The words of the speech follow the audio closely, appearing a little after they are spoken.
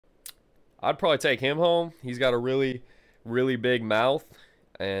I'd probably take him home. He's got a really big mouth.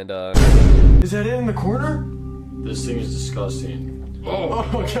 And, Is that it in the corner? This thing is disgusting.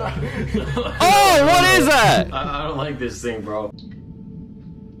 Oh god. oh, what is that? I don't like this thing, bro.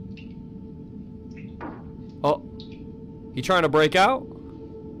 Oh, he trying to break out?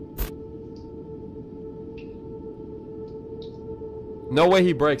 No way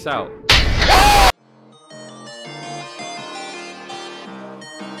he breaks out.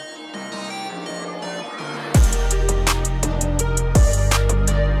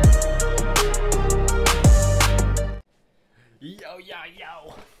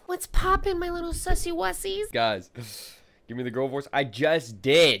 Yo. What's poppin', my little sussy wussies? Guys, give me the girl voice. I just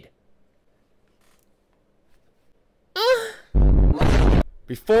did.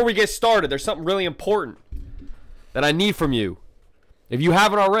 Before we get started, there's something really important that I need from you. If you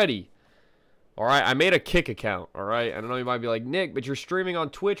haven't already. Alright, I made a Kick account. Alright, I know you might be like, Nick, but you're streaming on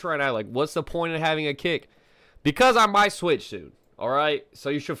Twitch right now. Like, what's the point of having a Kick? Because I might switch soon. Alright, so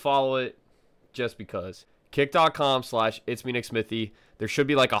you should follow it just because. Kick.com/itsmenicksmithy. There should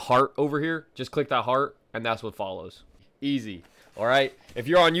be like a heart over here. Just click that heart, and that's what follows. Easy. Alright? If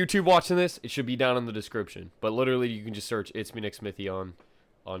you're on YouTube watching this, it should be down in the description. But literally, you can just search itsmenicksmithy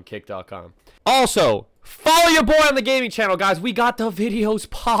on kick.com. Also, follow your boy on the gaming channel, guys. We got the videos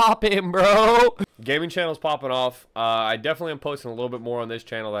popping, bro. Gaming channel's popping off. I definitely am posting a little bit more on this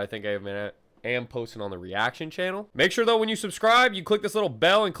channel that I think I am posting on the reaction channel. Make sure, though, when you subscribe, you click this little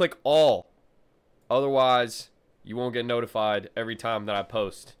bell and click all. Otherwise, you won't get notified every time that I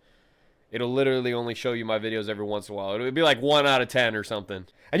post. It'll literally only show you my videos every once in a while. It'll be like 1 out of 10 or something.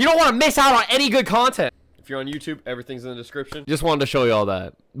 And you don't want to miss out on any good content. If you're on YouTube, everything's in the description. Just wanted to show you all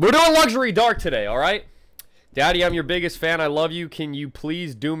that. We're doing Luxury Dark today, alright? Daddy, I'm your biggest fan. I love you. Can you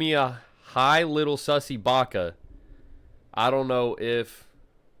please do me a hi, little sussy baka? I don't know if...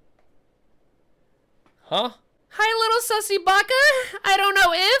 Huh? Hi, little sussy baka. I don't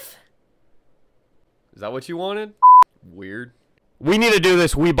know if... Is that what you wanted? Weird. We need to do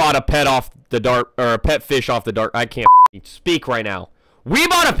this. We bought a pet off the dark, or a pet fish off the dark. I can't speak right now. We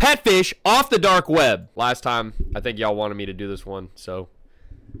bought a pet fish off the dark web. Last time, I think y'all wanted me to do this one, so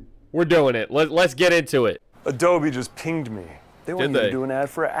we're doing it. Let's get into it. Adobe just pinged me. They want Did you they? to do an ad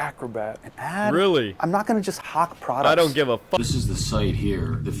for Acrobat. An ad? Really? I'm not gonna just hawk products. I don't give a fuck. This is the site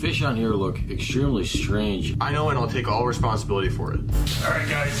here. The fish on here look extremely strange. I know, and I'll take all responsibility for it. All right,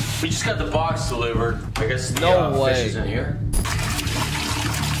 guys. We just got the box delivered. I guess the No way. fish is in here.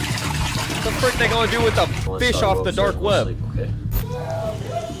 What the frick they gonna do with the fish off the dark web? Okay.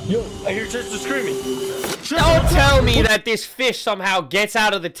 Yo, I hear Chester screaming. Don't tell me that this fish somehow gets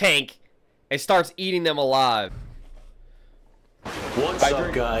out of the tank and starts eating them alive. What's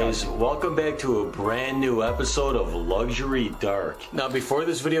up, guys? Welcome back to a brand new episode of Luxury Dark. Now, before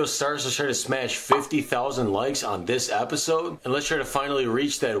this video starts, let's try to smash 50,000 likes on this episode, and let's try to finally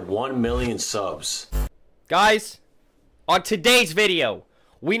reach that 1 million subs. Guys, on today's video,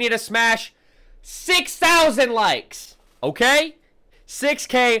 we need to smash 6,000 likes, okay?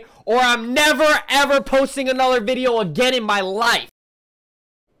 6K, or I'm never ever posting another video again in my life.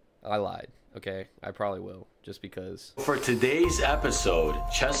 I lied, okay? I probably will. Just because. For today's episode,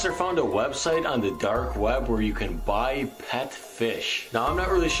 Chester found a website on the dark web where you can buy pet fish. Now, I'm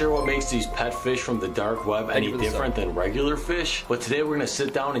not really sure what makes these pet fish from the dark web any different than regular fish, but today we're gonna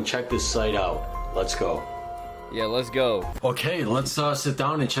sit down and check this site out. Let's go. Yeah, let's go. Okay, let's sit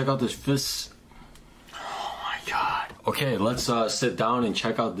down and check out this fish. Oh my god. Okay, let's sit down and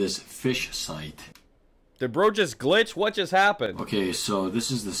check out this fish site. Did bro just glitch? What just happened? Okay, so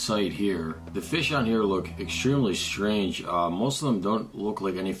this is the site here. The fish on here look extremely strange. Most of them don't look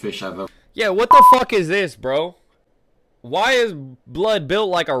like any fish I've ever... Yeah, what the fuck is this, bro? Why is blood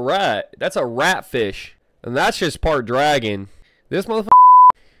built like a rat? That's a rat fish. And that's just part dragon. This motherfucker...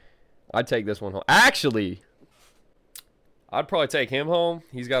 I'd take this one home. Actually, I'd probably take him home.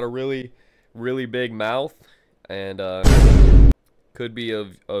 He's got a really big mouth. And, could be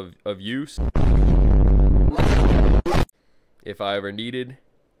of use. If I ever needed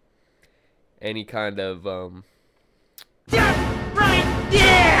any kind of, Yeah, right,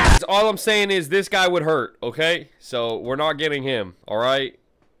 yeah! All I'm saying is this guy would hurt, okay? So, we're not getting him, alright?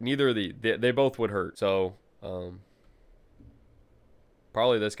 Neither of they both would hurt. So,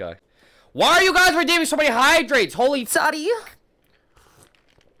 probably this guy. Why are you guys redeeming so many hydrates? Holy toddy.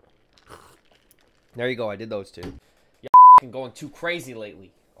 There you go, I did those two. You're fucking going too crazy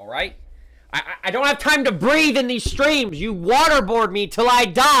lately, alright? I don't have time to breathe in these streams. You waterboard me till I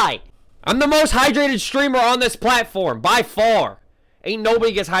die. I'm the most hydrated streamer on this platform, by far. Ain't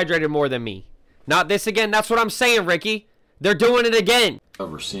nobody gets hydrated more than me. Not this again. That's what I'm saying, Ricky. They're doing it again.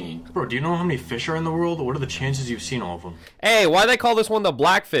 Ever seen. Bro, do you know how many fish are in the world? What are the chances you've seen all of them? Hey, why do they call this one the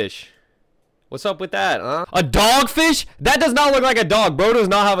blackfish? What's up with that, huh? A dogfish? That does not look like a dog. Bro does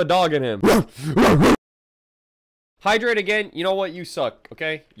not have a dog in him. Hydrate again. You know what? You suck,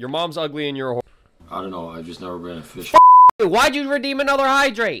 okay? Your mom's ugly and you're a whore. I don't know. I've just never been a fish Why'd you redeem another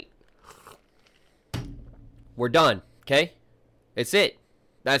hydrate? We're done, okay? It's it.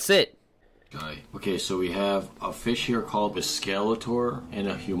 That's it. guy. Okay, so we have a fish here called a Scalator and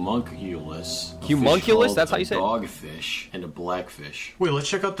a homunculus. Homunculus? That's how you say it? A dogfish and a blackfish. Wait, let's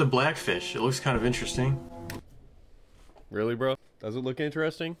check out the blackfish. It looks kind of interesting. Really, bro? Does it look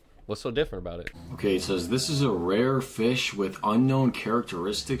interesting? What's so different about it? Okay, it says this is a rare fish with unknown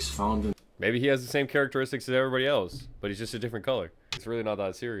characteristics found in Maybe he has the same characteristics as everybody else, but he's just a different color. It's really not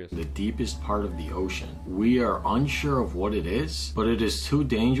that serious. the deepest part of the ocean. We are unsure of what it is, but it is too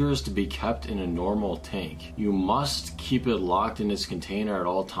dangerous to be kept in a normal tank. You must keep it locked in its container at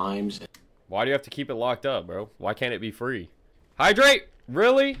all times. Why do you have to keep it locked up, bro? Why can't it be free? Hydrate?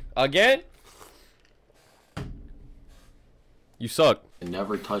 Really? Again? You suck. And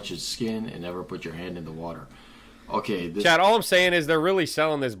never touch its skin and never put your hand in the water. Okay, this Chad, all I'm saying is they're really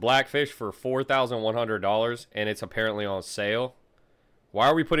selling this blackfish for $4,100 and it's apparently on sale. Why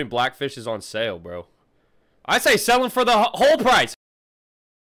are we putting blackfishes on sale, bro? I say sell them for the whole price.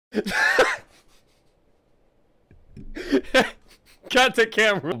 Cut the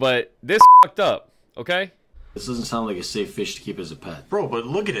camera. But this fucked up, okay? this doesn't sound like a safe fish to keep as a pet. Bro, but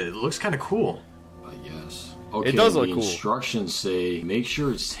look at it. It looks kind of cool. Yes. Okay, does look the cool. instructions say make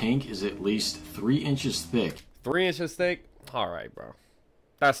sure its tank is at least 3 inches thick 3 inches thick? Alright, bro.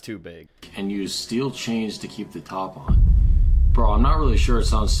 That's too big. and use steel chains to keep the top on. Bro, I'm not really sure it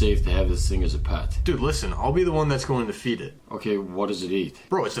sounds safe to have this thing as a pet. Dude, listen. I'll be the one that's going to feed it. Okay, what does it eat?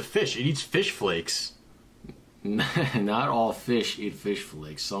 Bro, it's a fish. It eats fish flakes. Not all fish eat fish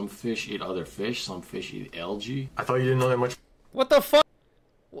flakes. Some fish eat other fish. Some fish eat algae. I thought you didn't know that much. What the fuck?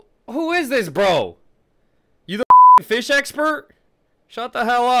 Who is this, bro? You the fish expert? Shut the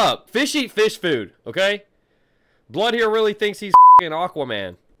hell up. Fish eat fish food, okay? Blood here really thinks he's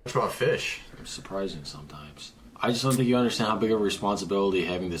Aquaman. Much about fish. It's surprising sometimes. I just don't think you understand how big of a responsibility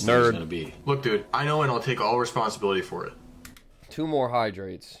having this thing is Nerd. going to be. Look, dude. I know, and I'll take all responsibility for it. 2 more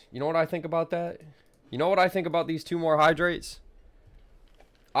hydrates. You know what I think about that? You know what I think about these 2 more hydrates?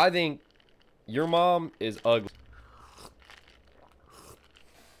 I think your mom is ugly.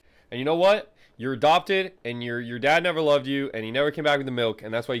 And you know what? You're adopted, and your dad never loved you, and he never came back with the milk,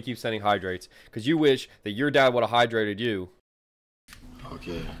 and that's why you keep sending hydrates. Because you wish that your dad would have hydrated you.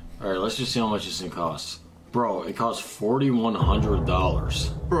 Okay. Alright, let's just see how much this thing costs. Bro, it costs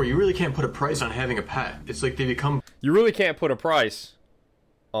 $4,100. Bro, you really can't put a price on having a pet. It's like they become... You really can't put a price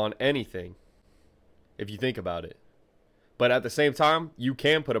on anything if you think about it. But at the same time, you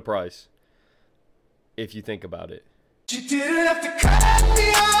can put a price if you think about it. You didn't have to cut me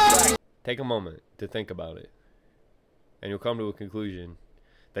off. Take a moment to think about it, and you'll come to a conclusion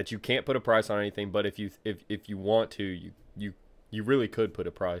that you can't put a price on anything. But if you want to, you really could put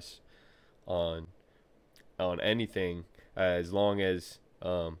a price on anything as long as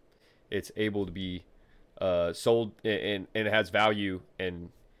it's able to be sold and it has value and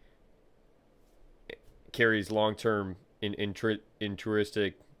carries long-term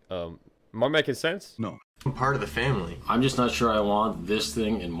intrinsic. Am I making sense? No. part of the family. I'm just not sure I want this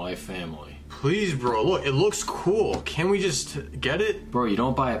thing in my family. Please, bro. Look, it looks cool. Can we just get it? Bro, you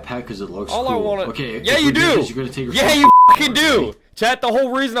don't buy a pet because it looks All cool. I want to. Okay, Yeah, if you we do. this, you're gonna take Yeah, you fucking do. Chat. The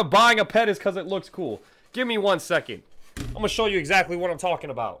whole reason of buying a pet is because it looks cool. Give me 1 second. I'm gonna show you exactly what I'm talking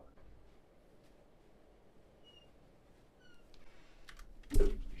about.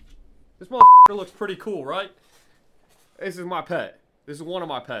 This motherfucker looks pretty cool, right? This is my pet. This is one of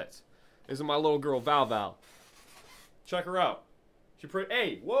my pets. This is my little girl, Val Val. Check her out. She pretty.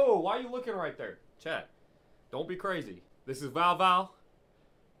 Hey, whoa! Why are you looking right there? Chat. Don't be crazy. This is Val Val.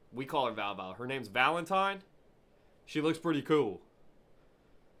 We call her Val Val. Her name's Valentine. She looks pretty cool.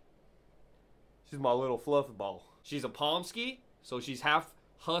 She's my little fluffy ball. She's a Pomsky, so she's half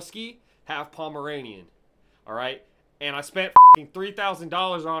Husky, half Pomeranian. All right, and I spent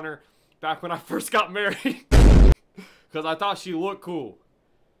 $3,000 on her back when I first got married because I thought she looked cool.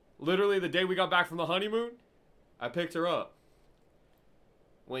 Literally, the day we got back from the honeymoon, I picked her up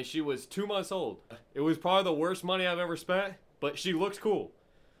when she was 2 months old. It was probably the worst money I've ever spent, but she looks cool.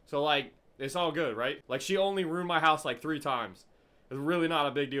 So, like, it's all good, right? Like, she only ruined my house like 3 times. It's really not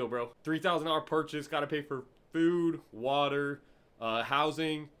a big deal, bro. $3,000 purchase, gotta pay for food, water,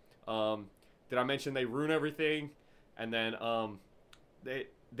 housing. Did I mention they ruin everything? And then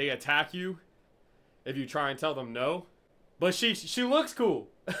they attack you if you try and tell them no. But she looks cool.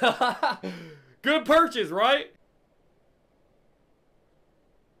 Good purchase, right?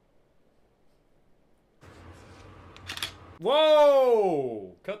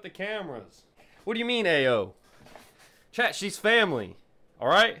 Whoa! Cut the cameras. What do you mean, AO? Chat, she's family.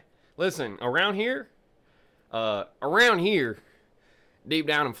 Alright? Listen, around here, deep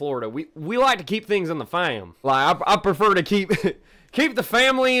down in Florida, we like to keep things in the fam. Like, I prefer to keep keep the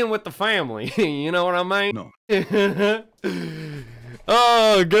family in with the family. You know what I mean? No.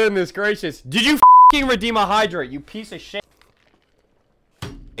 Oh, goodness gracious. Did you f***ing redeem a hydrate, you piece of shit?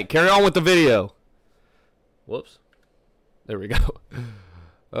 Hey, carry on with the video. Whoops. There we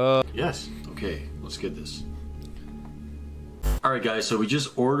go. Yes. Okay, let's get this. Alright guys, so we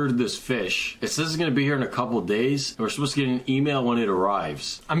just ordered this fish. It says it's gonna be here in a couple days. We're supposed to get an email when it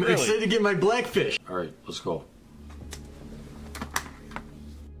arrives. I'm excited to get my blackfish. Alright, let's go.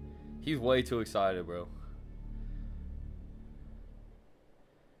 He's way too excited, bro.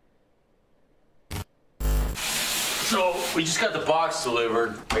 So, we just got the box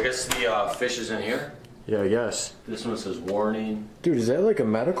delivered. I guess the fish is in here. Yeah, I guess. This one says warning. Dude, is that like a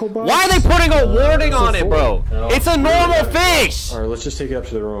medical box? Why are they putting a warning on it, bro? No. It's a normal fish! Alright, let's just take it up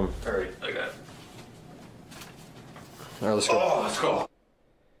to the room. Alright, I got it. Alright, let's go. Oh, let's go.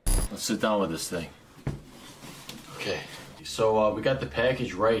 Let's sit down with this thing. Okay. So we got the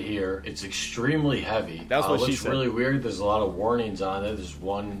package right here. It's extremely heavy. That's what she looks said. really weird. There's a lot of warnings on it. There's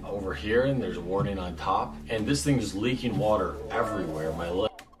one over here and there's a warning on top. And this thing is leaking water everywhere. My leg.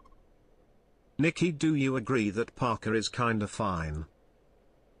 Nikki, do you agree that Parker is kinda fine?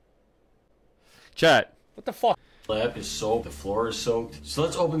 Chat. What the fuck? Lab is soaked. The floor is soaked. So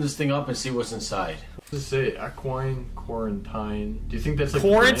let's open this thing up and see what's inside. What does it say? Equine quarantine. Do you think that's like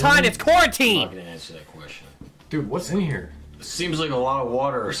Quarantine? It's I'm quarantine! not gonna answer that question. Dude, what's in here? It seems like a lot of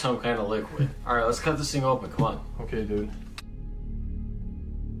water or some kind of liquid. Alright, let's cut this thing open. Come on. Okay, dude.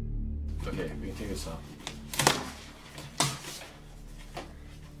 Okay, we can take this out.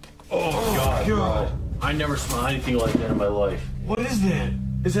 Oh God. I never smelled anything like that in my life. What is that?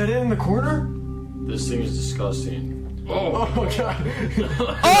 Is that it in the corner? This thing is disgusting. Oh God.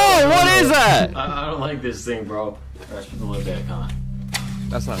 Oh, what is that? I don't like this thing, bro. Let's put the lid back on.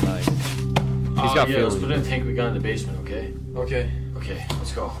 That's not nice. He's got Yeah, let's feelings. put it in the tank we got in the basement, okay? Okay. Okay,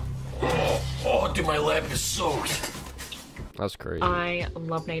 let's go. Oh, dude, my lap is soaked. That's crazy. I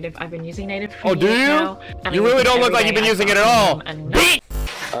love Native. I've been using Native for Oh, do years you? now, and You I really use don't look every like day. you've been I using it at thought, all. and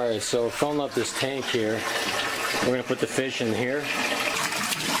Alright, so filling up this tank here. We're gonna put the fish in here.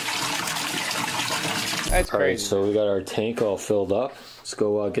 That's Alright, crazy. so we got our tank all filled up. Let's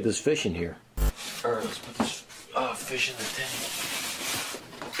go get this fish in here. Alright, let's put this fish in the tank.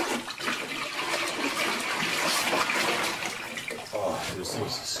 Oh, this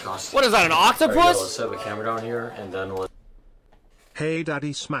thing's disgusting. What is that, an Alright, octopus? let's have a camera down here and then let's... Hey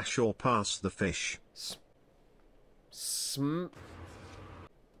daddy, smash or pass the fish.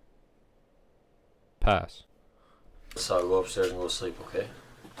 Pass. Let's go upstairs and go to sleep, okay?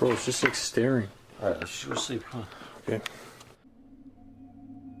 Bro, it's just like staring. Alright, let's just go to sleep, come on. Okay.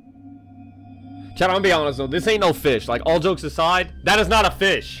 Chat, I'm gonna be honest though, this ain't no fish. Like, all jokes aside, that is not a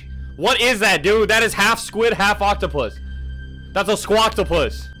fish. What is that, dude? That is half squid, half octopus. That's a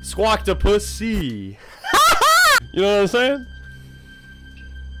squawktopus. Squawktopussy. You know what I'm saying?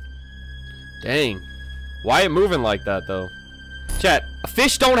 Dang. Why it moving like that, though? Chat, a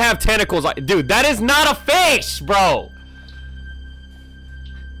fish don't have tentacles. Dude, that is not a fish, bro.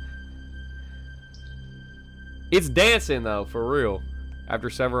 It's dancing, though, for real. After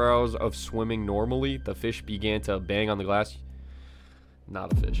several hours of swimming normally, the fish began to bang on the glass.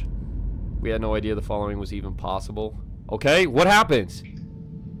 Not a fish. We had no idea the following was even possible. Okay, what happens?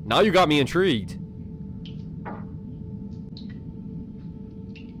 Now you got me intrigued.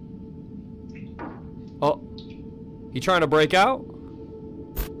 Oh, he trying to break out?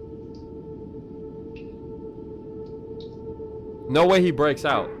 No way he breaks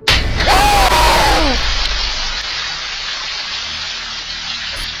out.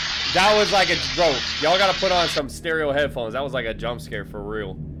 That was like a bro. Y'all gotta put on some stereo headphones. That was like a jump scare for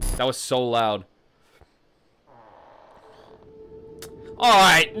real. That was so loud. All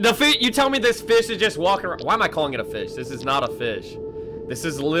right, the fish. You tell me this fish is just walking around. Why am I calling it a fish? This is not a fish. This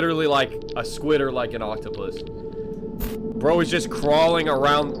is literally like a squid or like an octopus. Bro is just crawling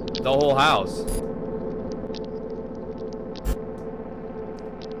around the whole house.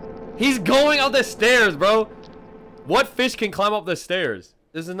 He's going up the stairs, bro. What fish can climb up the stairs?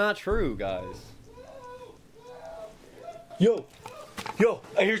 This is not true, guys. Yo,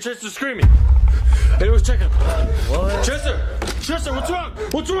 I hear Chester screaming. Hey, let's check him. What? Chester, what's wrong?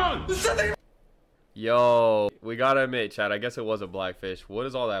 What's wrong? Yo, we gotta admit, Chad, I guess it was a blackfish. What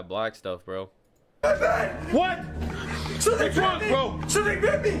is all that black stuff, bro? What? What's wrong, bro? Something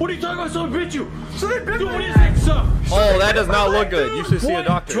bit me! What are you talking about? Someone bit you! Something bit Dude, me! what is that stuff? Oh, that does not look good. You should see a What?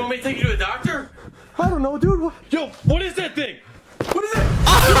 doctor. Do you want me to take you to a doctor? I don't know, dude. What Yo, what is that thing? is it?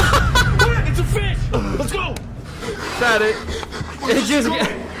 It's a fish! Let's go! Chad, it just...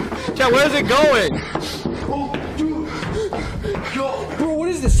 Chad, where's it going? Oh, dude. Yo, bro, what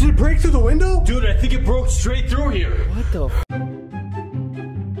is this? Did it break through the window? Dude, I think it broke straight through here. What the f?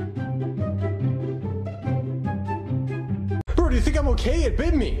 Bro, do you think I'm okay? It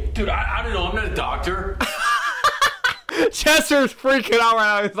bit me. Dude, I don't know. I'm not a doctor. Chester's freaking out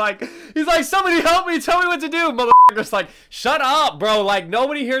right now. He's like, somebody help me, tell me what to do. Motherfucker's like, shut up, bro. Like,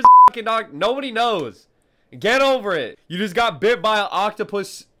 nobody hears the fucking dog. Nobody knows. Get over it. You just got bit by an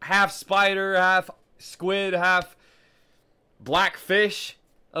octopus, half spider, half squid, half black fish,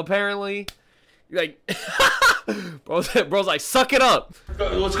 apparently. Like, bro's like, suck it up.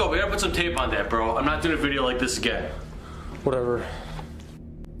 Let's go. We gotta put some tape on that, bro. I'm not doing a video like this again. Whatever.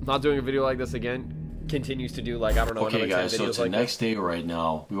 Not doing a video like this again. Continues to do, like, I don't know. Okay, another 10 guys, so videos it's the like next day right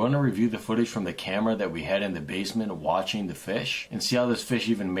now. We want to review the footage from the camera that we had in the basement watching the fish and see how this fish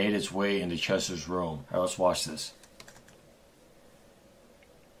even made its way into Chester's room. Alright, let's watch this.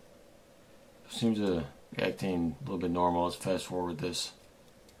 Seems to be acting a little bit normal. Let's fast forward this.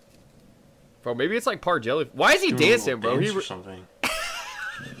 Bro, maybe it's like part jelly. Why is he dancing, bro? Dance or something.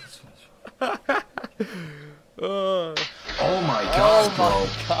 Oh my god, bro.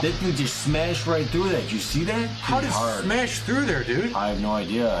 That thing just smashed right through that. You see that? How did it smash through there, dude? I have no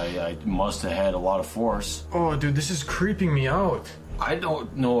idea. I must have had a lot of force. Oh, dude, this is creeping me out. I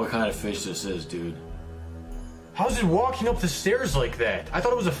don't know what kind of fish this is, dude. How's it walking up the stairs like that? I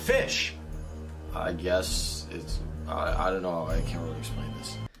thought it was a fish. I guess it's... I don't know. I can't really explain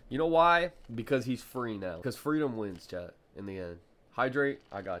this. You know why? Because he's free now. Because freedom wins, chat, in the end. Hydrate,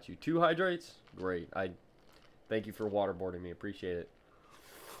 I got you. 2 hydrates? Great. Thank you for waterboarding me. Appreciate it.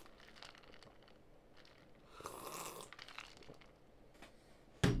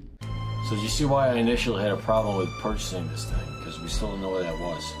 So did you see why I initially had a problem with purchasing this thing? Because we still don't know what that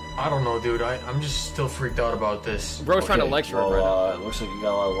was. I don't know, dude. I'm just still freaked out about this. Bro's trying to lecture him well, right now. it looks like you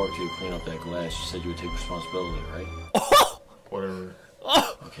got a lot of work to clean up that glass. You said you would take responsibility, right? Whatever.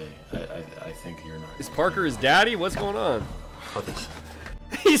 Okay, I think you're not. Is Parker his daddy? What's going on?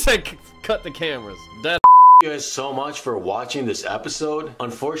 He said, cut the cameras. Dead. Thank you guys so much for watching this episode.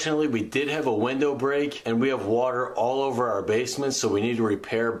 Unfortunately, we did have a window break and we have water all over our basement, so we need to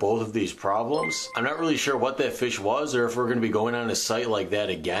repair both of these problems. I'm not really sure what that fish was or if we're going to be going on a site like that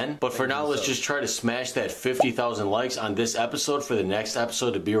again, but for now, let's just try to smash that 50,000 likes on this episode for the next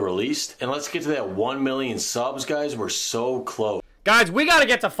episode to be released. And let's get to that 1 million subs, guys. We're so close. Guys, we got to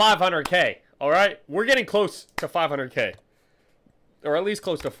get to 500K, all right? We're getting close to 500K. Or at least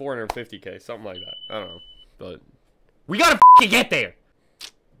close to 450K, something like that. I don't know. But we gotta f***ing get there.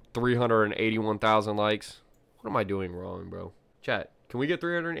 381,000 likes. What am I doing wrong, bro? Chat, can we get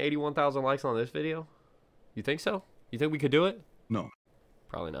 381,000 likes on this video? You think so? You think we could do it? No.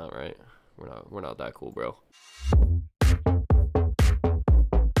 Probably not, right? We're not that cool, bro.